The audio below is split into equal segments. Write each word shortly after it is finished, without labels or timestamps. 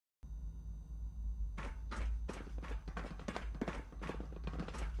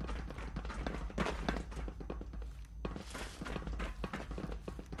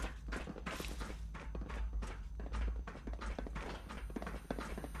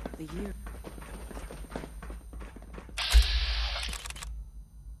the year.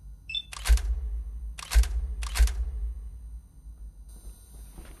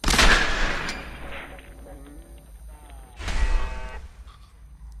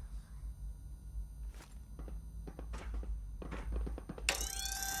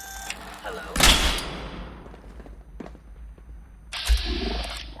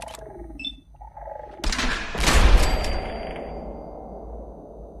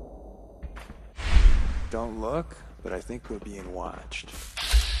 Don't look, but I think we're being watched.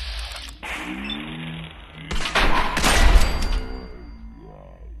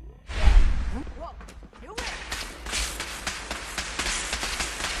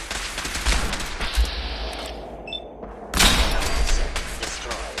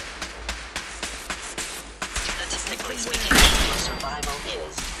 Statistically speaking, your survival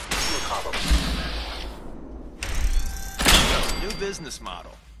is improbable. New business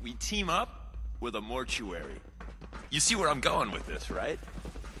model. We team up with a mortuary. You see where I'm going with this, right?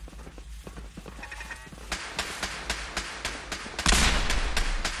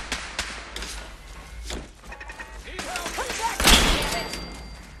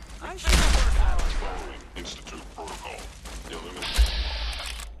 Institute protocol.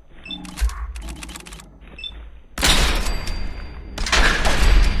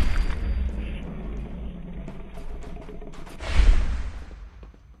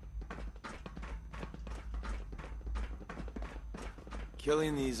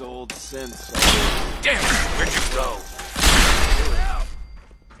 Killing these old synths. Damn it! Where'd you go?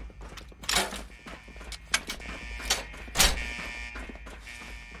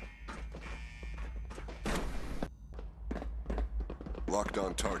 Locked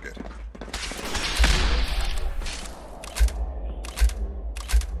on target.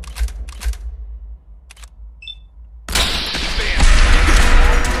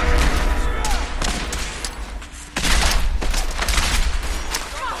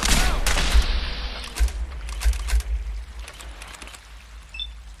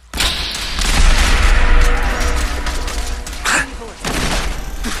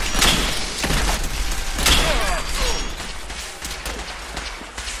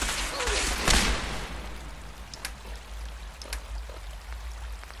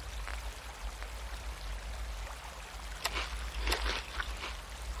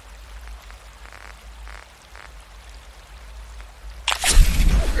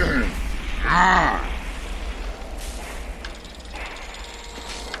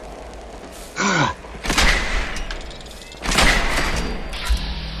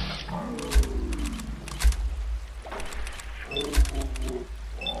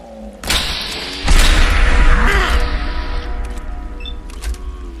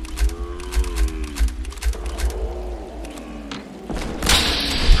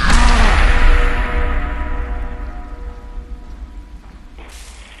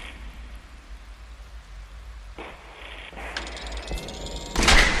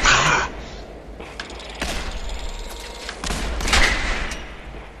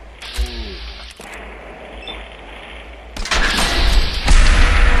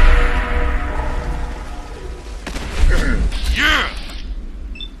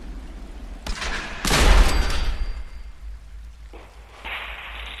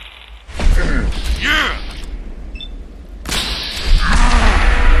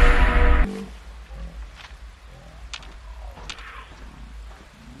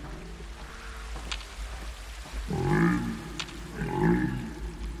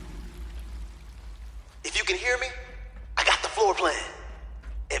 If you can hear me, I got the floor plan.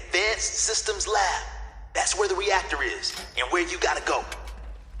 Advanced Systems Lab. That's where the reactor is, and where you gotta go.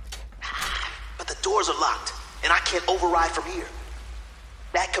 But the doors are locked, and I can't override from here.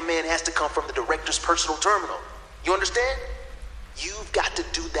 That command has to come from the director's personal terminal. You understand? You've got to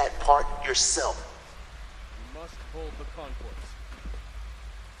do that part yourself. You must hold the concourse.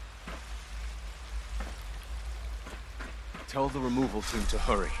 Tell the removal team to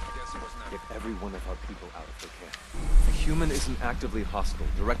hurry. Get every one of our people out of their care. If a human isn't actively hostile,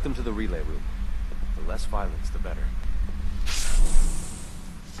 direct them to the relay room. The less violence, the better.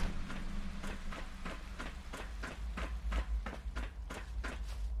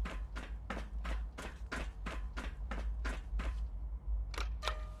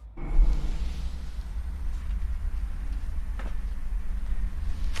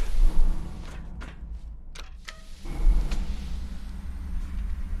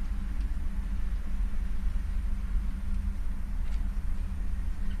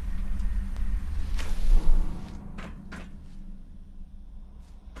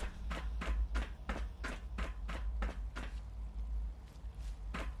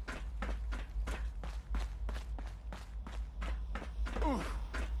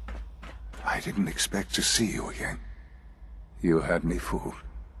 didn't expect to see you again. You had me fooled.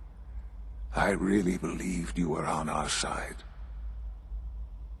 I really believed you were on our side.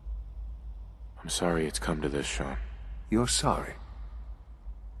 I'm sorry it's come to this, Sean. You're sorry?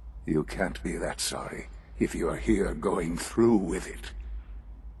 You can't be that sorry if you're here going through with it.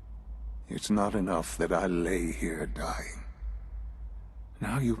 It's not enough that I lay here dying.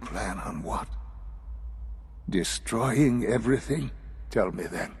 Now you plan on what? Destroying everything? Tell me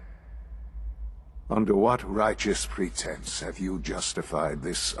then. Under what righteous pretense have you justified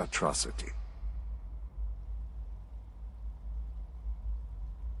this atrocity?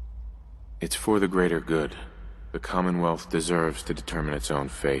 It's for the greater good. The Commonwealth deserves to determine its own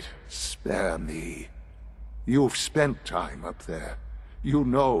fate. Spare me. You've spent time up there. You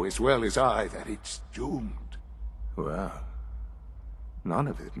know as well as I that it's doomed. Well, none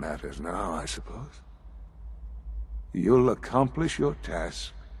of it matters now, I suppose. You'll accomplish your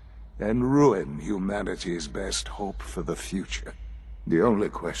task and ruin humanity's best hope for the future. The only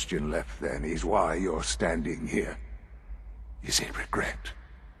question left then is why you're standing here. Is it regret?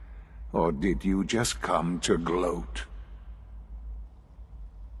 Or did you just come to gloat?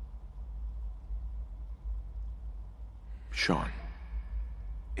 Sean,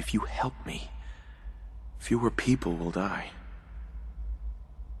 if you help me, fewer people will die.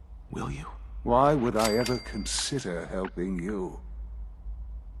 Will you? Why would I ever consider helping you?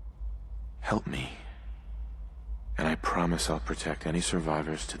 Help me, and I promise I'll protect any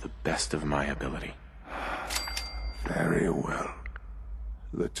survivors to the best of my ability. Very well.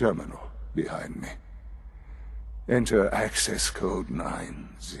 The terminal behind me. Enter access code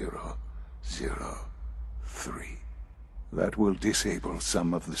 9003. That will disable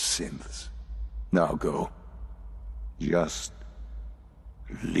some of the synths. Now go. Just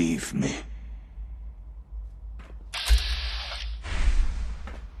leave me.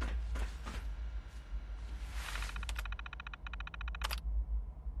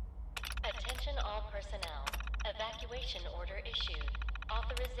 Attention all personnel. Evacuation order issued.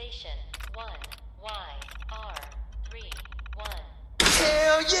 Authorization 1YR31.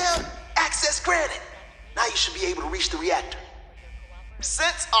 Hell yeah! Access granted! Now you should be able to reach the reactor.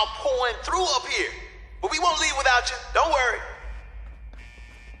 Synths are pouring through up here, but we won't leave without you. Don't worry.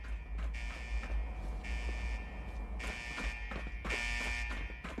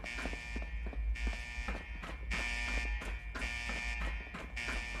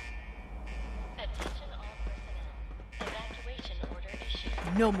 Attention all personnel. Evacuation order issued.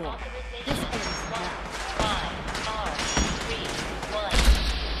 No more. Authorization 1YR31. Please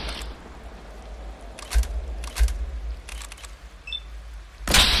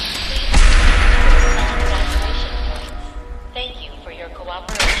evacuation points. Thank you for your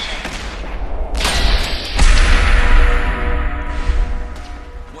cooperation.